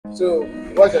So,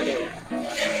 what's your name?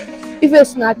 If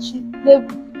it's not cheap, they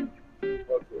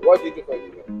Okay. What do you do for a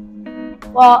living?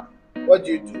 well What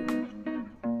do you do?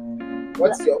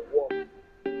 What's your work?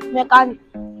 mechanic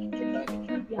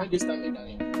Mechanic. Yeah. When did you start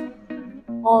mechanic?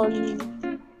 on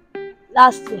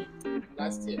last year.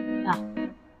 Last year. Yeah.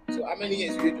 So, how many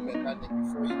years did you do mechanic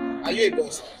before you? Are you a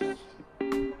boss?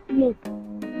 No.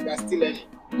 You are still learning.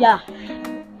 Yeah.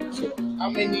 So, how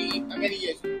many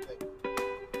years did you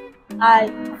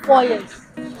learn? 4 years.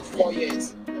 4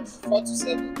 years. 4 to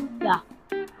 7. Yeah.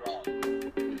 Wow.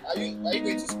 Are you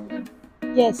going to school?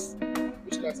 Yes.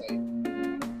 Which class are you?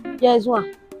 Yes,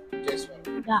 one. Just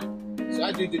one. Yeah. So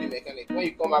how do you do the mechanic? When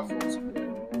you come out from school?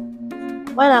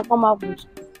 When I come back from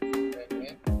school.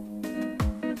 Okay.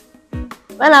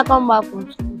 When I come back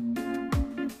from school.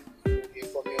 Okay,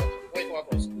 when you come out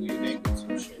from school, you then go to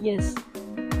tuition. Yes.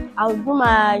 I'll do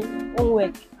my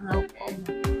homework and I'll come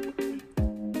back.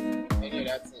 Any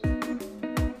other thing?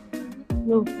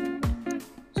 No.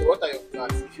 So what are your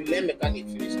plans? If you learn mechanic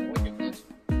finish, what are your plans?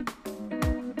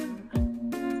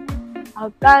 I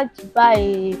plan to buy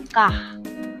a car.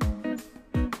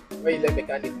 When you learn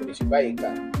mechanic finish, you buy a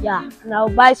car. Yeah. And I'll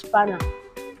buy spanner.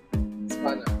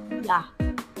 Spanner. Yeah.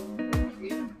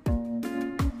 Okay.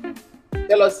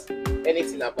 Tell us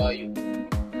anything about you.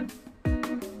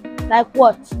 Like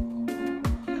what?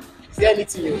 Is there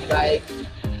anything you like?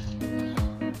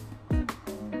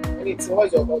 Anything?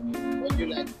 What's your hobby? What do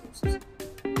you like most?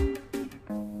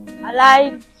 I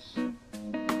like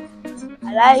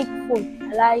food. I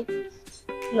like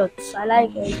clothes. I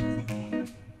like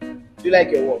everything. Do you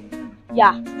like your work?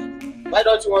 Yeah. Why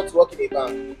don't you want to work in a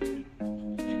bank?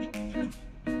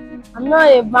 I'm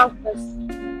not a bank person.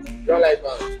 You don't like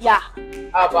bank? Yeah.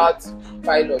 How about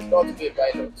pilot? You don't want to be a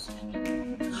pilot?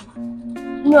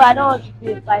 No, I don't want to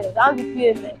be a pilot. I want to be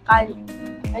a mechanic.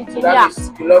 So Engineer. that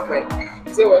means you love my.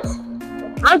 Say what? I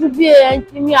want to be an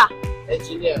engineer.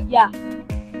 Engineer. Yeah.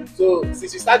 So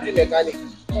since you start doing mechanic,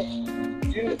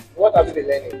 what have you been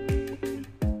learning?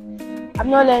 I'm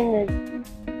not learning it.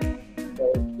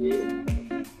 Okay.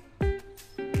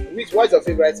 What's your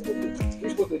favorite photo?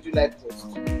 Which photo do you like most?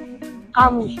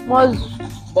 Camry,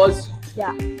 Buzz.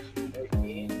 Yeah.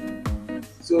 Okay.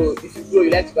 So if you grow, you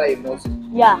like to buy a muscle.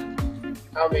 Yeah.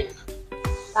 How many?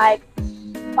 Like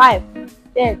 5,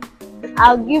 10.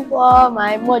 I'll give all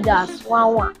my mothers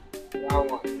one. One.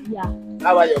 Yeah.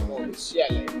 How about your mom? Is she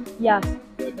alive? Yes.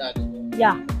 Your dad?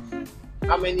 Yeah.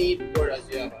 How many brothers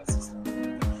do you have and sister?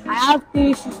 I have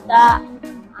 3 sisters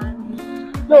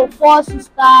and 4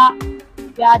 sisters.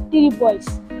 We are 3 boys.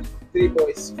 3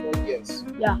 boys, 4 girls.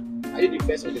 Yeah. Are you the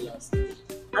first or the last?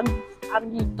 I'm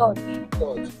the third.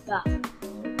 Third. Yeah.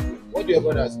 What do your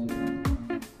brothers do?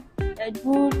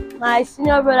 My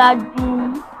senior brother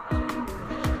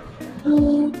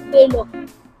do tailor.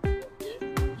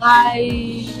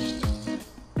 Okay.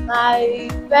 My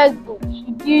first born,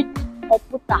 she did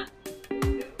computer.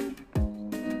 Okay.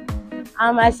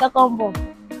 And my second born,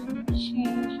 she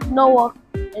no work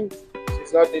anything.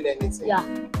 She's not doing anything. Yeah.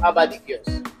 How about the girls?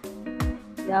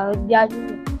 They are doing They are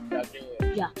doing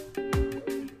well. Yeah.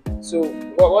 So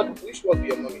which work do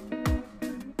your mommy do?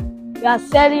 We are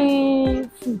selling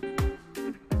food.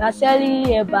 We are selling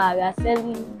eba. We are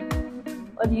selling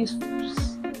all these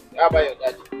foods. How about your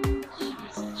daddy?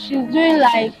 She's doing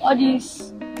like all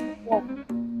these work.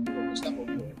 Which type of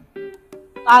work?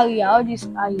 Carrier, all these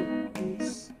carrier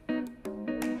things.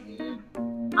 Okay.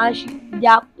 And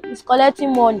is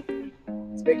collecting money.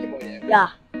 It's making money. Right? Yeah.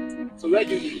 So where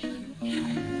do you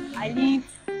live? I live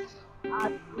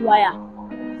at Wire.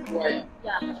 Where?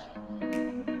 Yeah.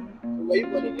 So were you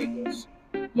born in Lagos?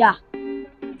 Yeah. Do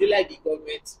you like the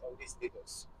government of this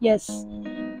Lagos? Yes.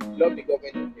 You love the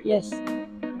government of Lagos? Yes.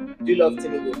 Do you love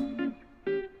Tinubu?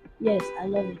 Yes, I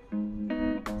love it.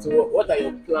 So what are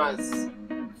your plans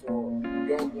for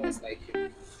young ones like you?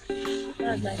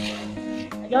 That's like,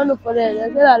 I don't know for them. They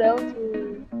say that they want to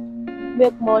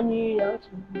make money, they want to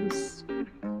do this.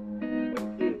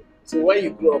 Okay. So when you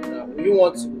grow up now, will you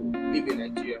want to live in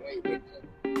Nigeria when you wake up?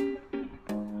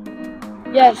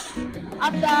 Yes.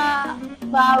 After I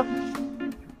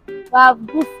have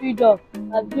good freedom,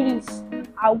 I do this.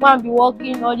 I want to be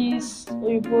working all this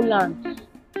Oyibo land.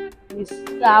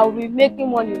 I will be making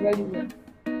money very well.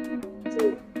 So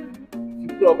if you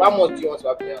grow up, how much do you want to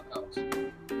have in your account?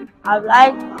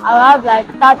 I'll have like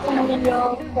 30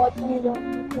 million, 40 million,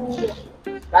 50 million.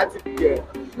 30 billion.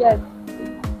 Yes.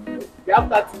 If you have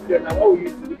 30 billion, now what will you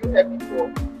do? Will you help people?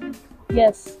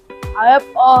 Yes. I'll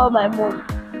help all my money.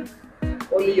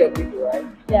 Only your people, right?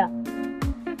 Yeah.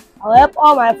 I'll help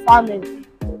all my family.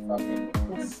 Your family.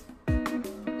 Yes.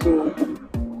 So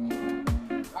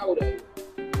how old are you?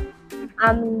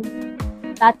 I'm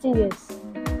 13 years.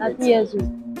 13 years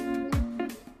old.